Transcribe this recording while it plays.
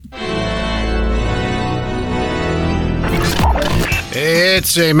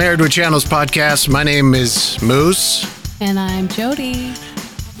It's a Married with Channels podcast. My name is Moose. And I'm Jody.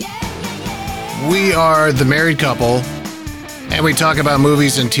 We are the married couple, and we talk about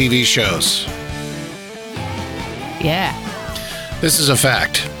movies and TV shows. Yeah. This is a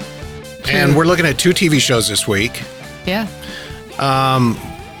fact. True. And we're looking at 2 TV shows this week. Yeah.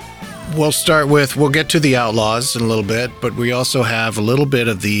 We'll get to The Outlaws in a little bit, but we also have a little bit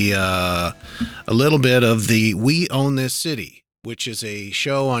of the We Own This City, which is a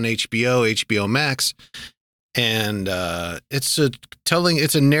show on HBO Max. And it's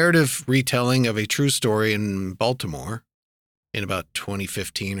a narrative retelling of a true story in Baltimore in about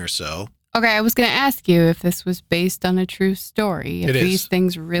 2015 or so. Okay, I was going to ask you if this was based on a true story, if these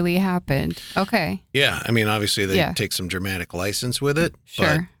things really happened. Okay. Yeah, I mean, obviously they take some dramatic license with it. Sure.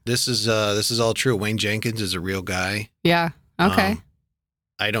 But this is all true. Wayne Jenkins is a real guy. Yeah. Okay.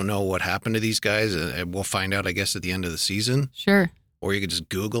 I don't know what happened to these guys. We'll find out, I guess, at the end of the season. Sure. Or you could just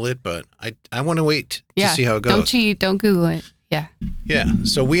Google it, but I want to wait to see how it goes. Don't cheat. Don't Google it. Yeah. Yeah.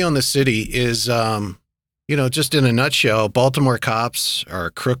 So We Own the City is, just in a nutshell, Baltimore cops are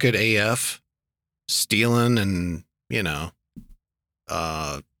crooked AF, stealing and,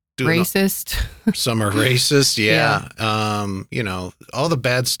 racist. Some are racist. Yeah. All the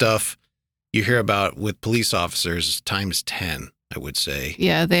bad stuff you hear about with police officers times 10. I would say.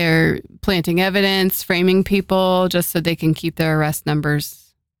 Yeah, they're planting evidence, framing people just so they can keep their arrest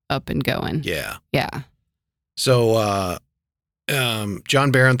numbers up and going. Yeah. Yeah. So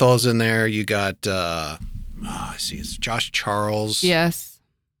John Barenthal's in there. You got it's Josh Charles. Yes.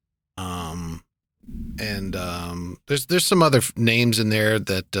 And there's some other names in there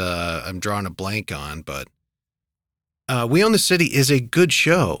that I'm drawing a blank on, but We Own the City is a good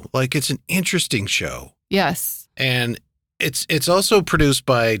show. Like, it's an interesting show. Yes. And It's also produced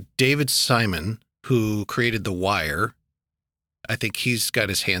by David Simon, who created The Wire. I think he's got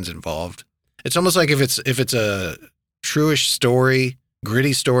his hands involved. It's almost like if it's a true-ish story,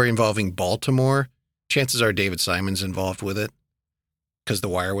 gritty story involving Baltimore, chances are David Simon's involved with it because The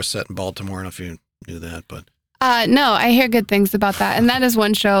Wire was set in Baltimore. I don't know if you knew that, but no, I hear good things about that, and that is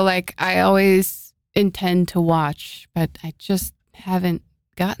one show like I always intend to watch, but I just haven't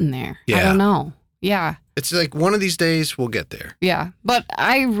gotten there. Yeah. I don't know. Yeah. It's like one of these days we'll get there. Yeah. But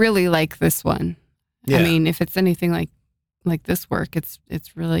I really like this one. Yeah. I mean, if it's anything like this work, it's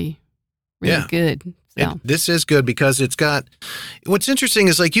really good. So. This is good because it's got, what's interesting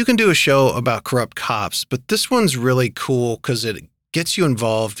is like you can do a show about corrupt cops, but this one's really cool because it gets you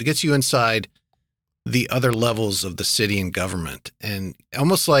involved, it gets you inside the other levels of the city and government. And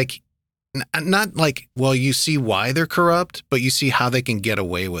almost like, not like, well, you see why they're corrupt, but you see how they can get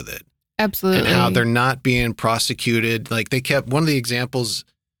away with it. Absolutely. And how they're not being prosecuted. Like they kept, one of the examples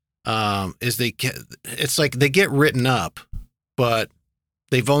is it's like they get written up, but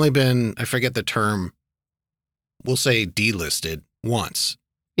they've only been, I forget the term, we'll say delisted once.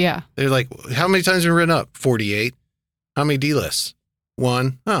 Yeah. They're like, how many times have you been written up? 48. How many delists?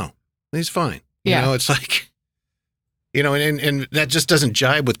 1. Oh, he's fine. Yeah. It's like, and that just doesn't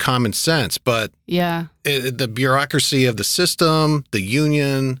jibe with common sense, but yeah, the bureaucracy of the system, the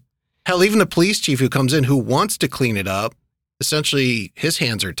union, hell, even the police chief who comes in who wants to clean it up, essentially his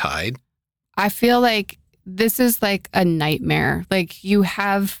hands are tied. I feel like this is like a nightmare. Like you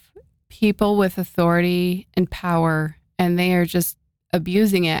have people with authority and power and they are just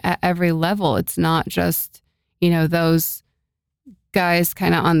abusing it at every level. It's not just, those guys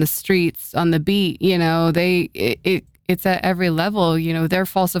kind of on the streets, on the beat, it's at every level. They're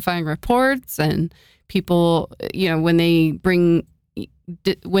falsifying reports and people, when they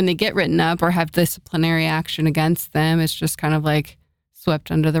get written up or have disciplinary action against them, it's just kind of like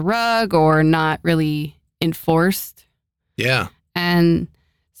swept under the rug or not really enforced. Yeah. And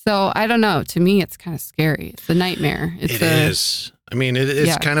so I don't know. To me, it's kind of scary. It's a nightmare. It is. I mean,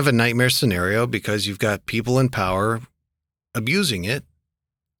 it's kind of a nightmare scenario because you've got people in power abusing it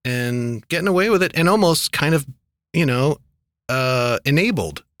and getting away with it and almost kind of,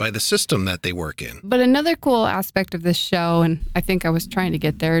 enabled by the system that they work in. But another cool aspect of this show, and I think I was trying to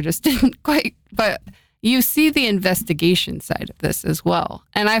get there, just didn't quite, but you see the investigation side of this as well.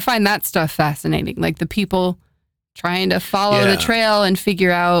 And I find that stuff fascinating. Like the people trying to follow the trail and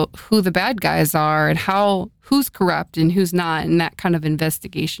figure out who the bad guys are and who's corrupt and who's not, and that kind of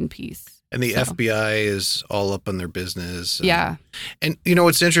investigation piece. And the FBI is all up on their business. Yeah. And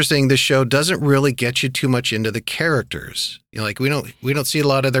what's interesting, this show doesn't really get you too much into the characters. Like we don't see a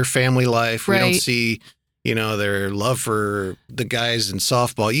lot of their family life. Right. We don't see, their love for the guys in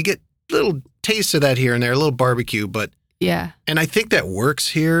softball. You get little tastes of that here and there, a little barbecue, but yeah. And I think that works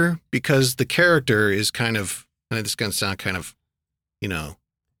here because the character is kind of, and it's going to sound kind of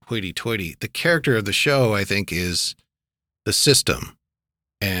hoity-toity. The character of the show, I think, is the system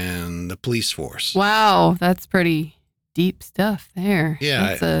and the police force. Wow, that's pretty deep stuff there.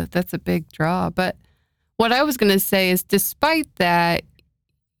 Yeah. That's a big draw. But what I was going to say is, despite that,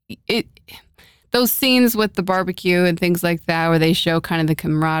 those scenes with the barbecue and things like that, where they show kind of the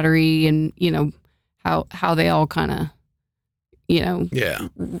camaraderie and how they all kind of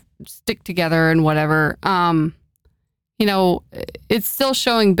stick together and whatever. It's still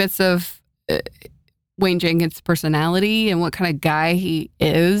showing bits of Wayne Jenkins' personality and what kind of guy he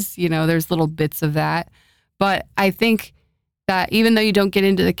is. There's little bits of that. But I think that even though you don't get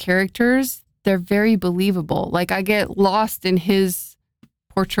into the characters, they're very believable. Like, I get lost in his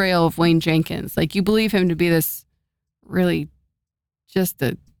portrayal of Wayne Jenkins. Like, you believe him to be this really just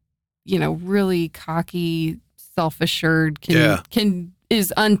a, really cocky, self-assured,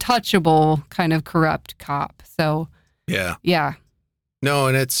 is untouchable kind of corrupt cop. So, yeah. No,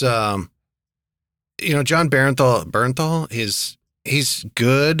 and it's, John Bernthal he's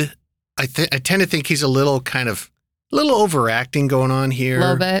good. I tend to think he's a little overacting going on here. A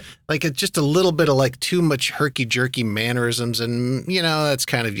little bit. Like, just a little bit of like too much herky-jerky mannerisms. And, that's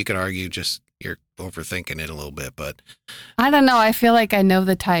kind of, you could argue, just you're overthinking it a little bit. But I don't know. I feel like I know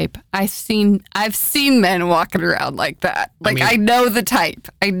the type. I've seen men walking around like that. Like, I know the type.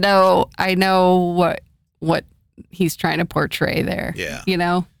 I know what he's trying to portray there. Yeah.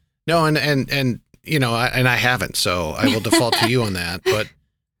 No, and I haven't, so I will default to you on that. But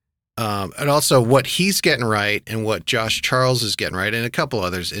and also what he's getting right and what Josh Charles is getting right, and a couple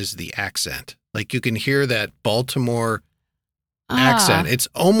others, is the accent. Like, you can hear that Baltimore accent. It's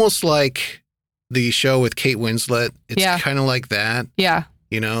almost like the show with Kate Winslet. It's kind of like that. Yeah.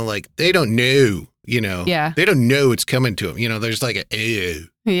 Like, they don't know, they don't know it's coming to them. There's like a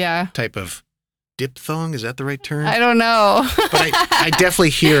type of diphthong. Is that the right term? I don't know. But I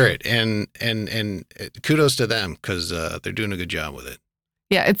definitely hear it, and kudos to them, because they're doing a good job with it.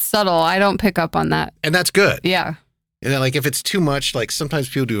 Yeah, it's subtle. I don't pick up on that. And that's good. Yeah. And then, like, if it's too much, like, sometimes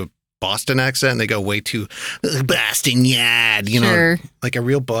people do a Boston accent and they go way too Boston, Sure. Like, a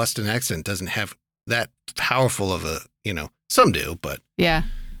real Boston accent doesn't have that powerful of a, some do, but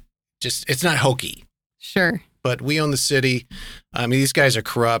just, it's not hokey. Sure. But we own the city. I mean, these guys are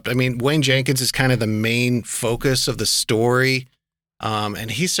corrupt. I mean, Wayne Jenkins is kind of the main focus of the story. And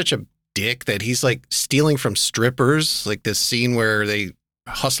he's such a dick that he's like stealing from strippers, like this scene where they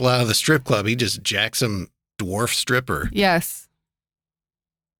hustle out of the strip club. He just jacks some dwarf stripper. Yes.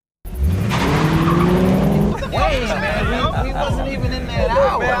 Wait, man, we wasn't even in that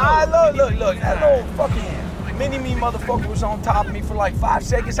hour. Man, look, that little fucking mini-me motherfucker was on top of me for like 5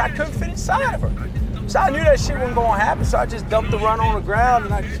 seconds. I couldn't fit inside of her. So I knew that shit wasn't gonna happen, so I just dumped the run on the ground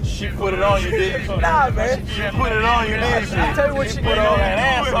and she put it on you, did you? Nah, man. She put it on you, did she? I'll tell you what she put on that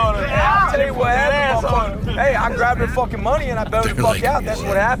ass on her. I'll tell you what happened, motherfucker. Hey, I grabbed her fucking money and I bailed the fuck out. That's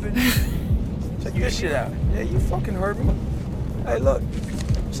what happened. Check this shit out. Yeah, you fucking heard me. Hey, look.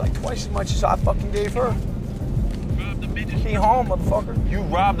 It's like twice as much as I fucking gave her. Key home, motherfucker. You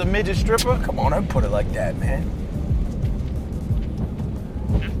robbed a midget stripper? Come on, don't put it like that, man.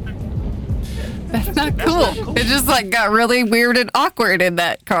 That's not cool. It just like got really weird and awkward in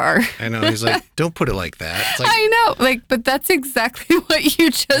that car. I know. He's like, don't put it like that. It's like, I know. Like, but that's exactly what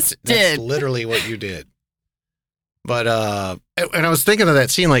you just did. That's literally what you did. But, and I was thinking of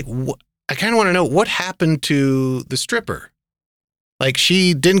that scene, like, I kind of want to know what happened to the stripper. Like,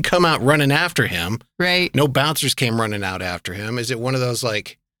 she didn't come out running after him. Right. No bouncers came running out after him. Is it one of those,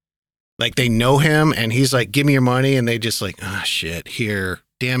 like they know him and he's like, give me your money. And they just like, ah, shit, here.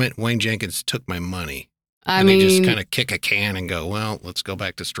 Damn it, Wayne Jenkins took my money. I mean, they just kind of kick a can and go, well, let's go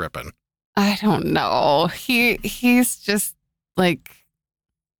back to stripping. I don't know. He's just like,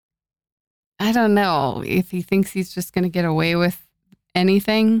 I don't know if he thinks he's just going to get away with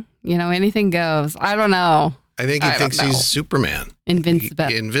anything. Anything goes. I don't know. I think he thinks he's Superman. Invincible.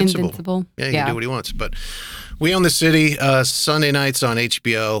 Yeah, he can do what he wants. But we own the city. Sunday nights on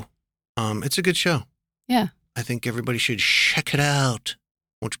HBO. It's a good show. Yeah. I think everybody should check it out.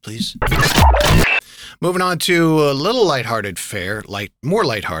 Won't you please? Moving on to a little lighthearted fare, more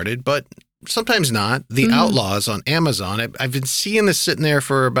lighthearted, but sometimes not. The Outlaws on Amazon. I've been seeing this sitting there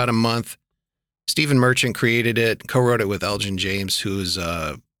for about a month. Stephen Merchant created it, co-wrote it with Elgin James, who's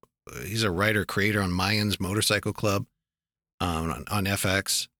he's a writer-creator on Mayans Motorcycle Club on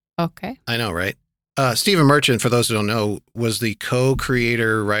FX. Okay. I know, right? Stephen Merchant, for those who don't know, was the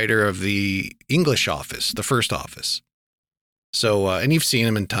co-creator, writer of the English Office, the first Office. So, and you've seen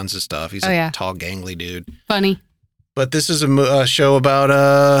him in tons of stuff. He's a tall, gangly dude. Funny. But this is a show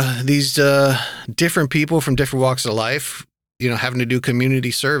about these different people from different walks of life, having to do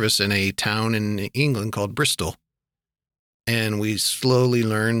community service in a town in England called Bristol. And we slowly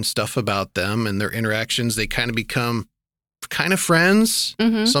learn stuff about them and their interactions. They kind of become kind of friends,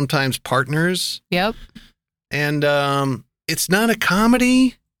 sometimes partners. Yep. And it's not a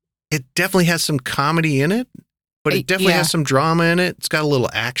comedy. It definitely has some comedy in it, but it definitely has some drama in it. It's got a little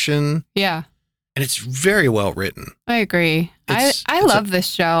action. Yeah. And it's very well written. I agree. I love this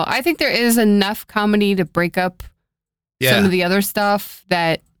show. I think there is enough comedy to break up some of the other stuff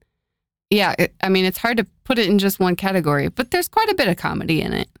that, it's hard to put it in just one category, but there's quite a bit of comedy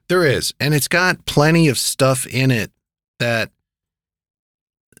in it. There is. And it's got plenty of stuff in it that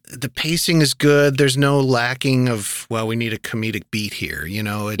the pacing is good. There's no lacking of, we need a comedic beat here.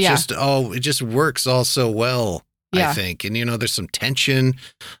 It just works all so well, I think. And, there's some tension.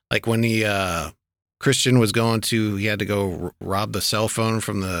 Like when Christian was he had to go rob the cell phone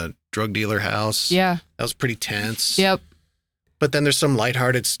from the drug dealer house. Yeah. That was pretty tense. Yep. But then there's some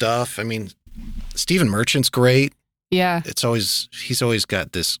lighthearted stuff. I mean, Stephen Merchant's great. Yeah. He's always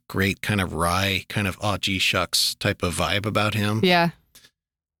got this great kind of wry, kind of, oh, gee shucks type of vibe about him. Yeah.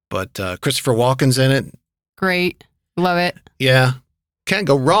 But Christopher Walken's in it. Great. Love it. Yeah. Can't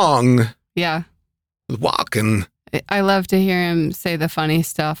go wrong. Yeah. With Walken. I love to hear him say the funny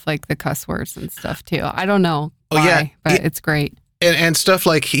stuff, like the cuss words and stuff too. I don't know why, but it's great. And stuff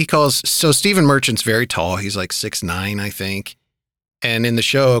like Stephen Merchant's very tall. He's like 6'9", I think. And in the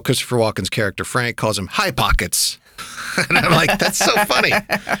show, Christopher Walken's character, Frank, calls him High Pockets. And I'm like, that's so funny.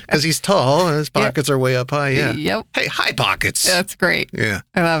 Because he's tall and his pockets are way up high. Yeah. Yep. Hey, High Pockets. That's great. Yeah.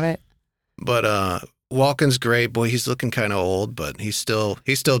 I love it. But Walken's great. Boy, he's looking kind of old, but he's still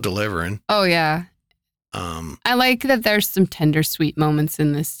delivering. Oh, yeah. I like that there's some tender, sweet moments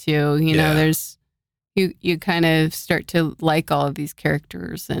in this too. There's you kind of start to like all of these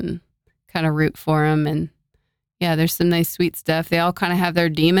characters and kind of root for them. And there's some nice, sweet stuff. They all kind of have their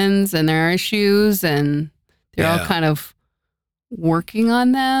demons and their issues, and they're all kind of working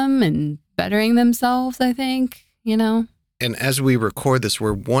on them and bettering themselves, I think, And as we record this,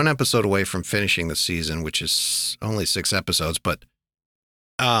 we're one episode away from finishing the season, which is only 6 episodes, but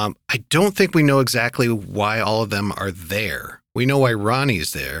I don't think we know exactly why all of them are there. We know why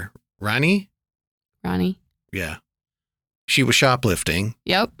Ronnie's there. Ronnie? Yeah. She was shoplifting.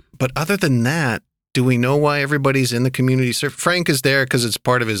 Yep. But other than that, do we know why everybody's in the community? Frank is there because it's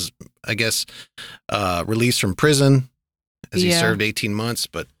part of his, I guess, release from prison as he served 18 months.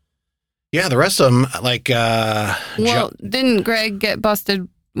 But the rest of them, like... didn't Greg get busted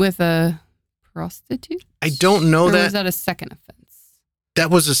with a prostitute? I don't know or that. Was that a second offense? That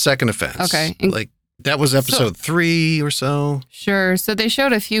was a second offense. Okay. That was episode 3 or so. Sure. So they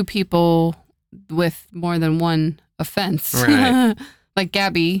showed a few people with more than one offense. Right. Like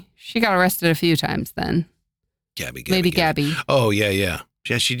Gabby. She got arrested a few times then. Gabby. Oh, yeah.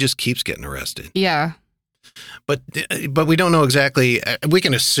 Yeah, she just keeps getting arrested. Yeah. But we don't know exactly. We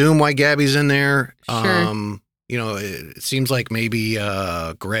can assume why Gabby's in there. Sure. It seems like maybe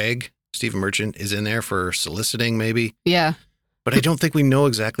Greg, Stephen Merchant, is in there for soliciting maybe. Yeah. But I don't think we know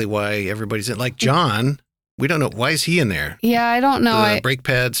exactly why everybody's in. Like John, we don't know. Why is he in there? Yeah, I don't know. The brake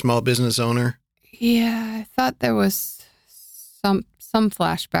pad small business owner. Yeah, I thought there was some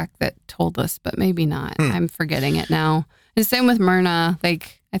flashback that told us, but maybe not. I'm forgetting it now. And same with Myrna.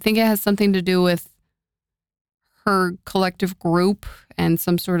 Like, I think it has something to do with her collective group and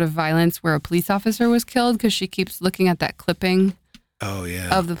some sort of violence where a police officer was killed because she keeps looking at that clipping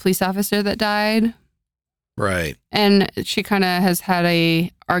of the police officer that died. Right. And she kind of has had a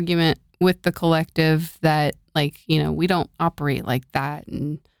argument with the collective that, like, we don't operate like that.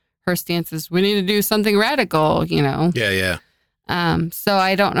 And her stance is, we need to do something radical, Yeah. So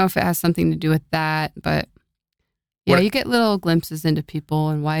I don't know if it has something to do with that, but you get little glimpses into people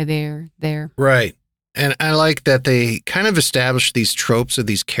and why they're there. Right. And I like that they kind of establish these tropes of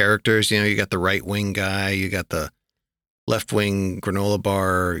these characters. You got the right-wing guy, you got the left-wing granola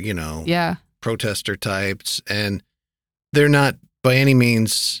bar, protester types, and they're not by any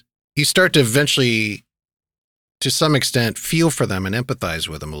means, you start to eventually, to some extent, feel for them and empathize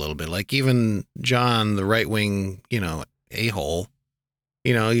with them a little bit. Like even John, the right-wing, a-hole,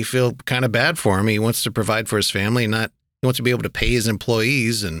 you feel kind of bad for him. He wants to provide for his family, he wants to be able to pay his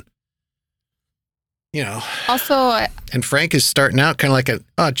employees, and Also, and Frank is starting out kind of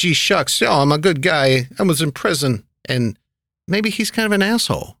like gee shucks, I'm a good guy, I was in prison, and maybe he's kind of an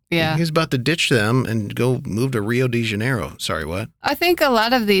asshole. Yeah. He's about to ditch them and go move to Rio de Janeiro. Sorry, what? I think a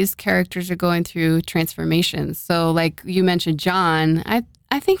lot of these characters are going through transformations. So like you mentioned John,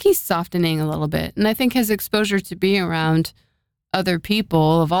 I think he's softening a little bit. And I think his exposure to being around other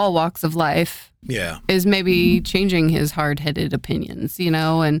people of all walks of life Yeah. is maybe changing his hard-headed opinions,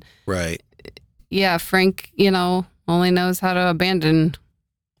 and Right. yeah, Frank, only knows how to abandon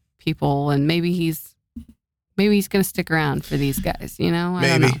people, and maybe he's going to stick around for these guys, I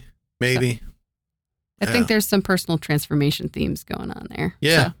don't know. Maybe. I think there's some personal transformation themes going on there.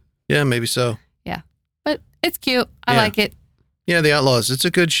 Yeah. So, Yeah, maybe so. yeah. But it's cute. I Yeah. like it. Yeah, The Outlaws. It's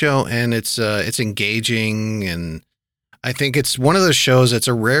a good show, and it's engaging, and I think it's one of those shows. It's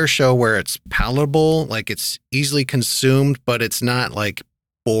a rare show where it's palatable, like it's easily consumed, but it's not like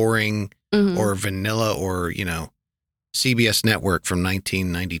boring Mhm. or vanilla or CBS Network from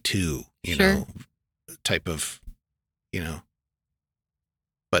 1992, Sure. type of,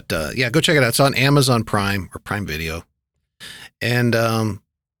 But yeah, go check it out. It's on Amazon Prime or Prime Video, and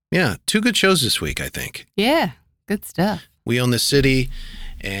yeah, 2 good shows this week, I think. Yeah. Good stuff. We Own the City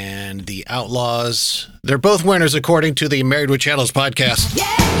and The Outlaws. They're both winners according to the Married with Channels podcast.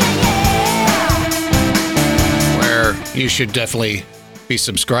 Where you should definitely be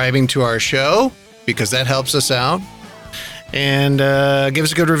subscribing to our show because that helps us out. And give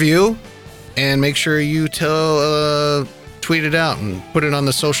us a good review. And make sure you tweet it out and put it on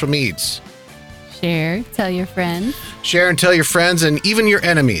the social medias. Share. Tell your friends. Share and tell your friends and even your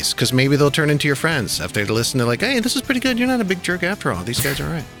enemies, because maybe they'll turn into your friends after they listen. They're like, hey, this is pretty good. You're not a big jerk after all. These guys are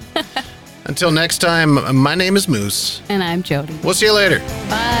right. Until next time, my name is Moose. And I'm Jody. We'll see you later.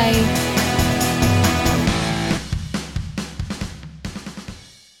 Bye.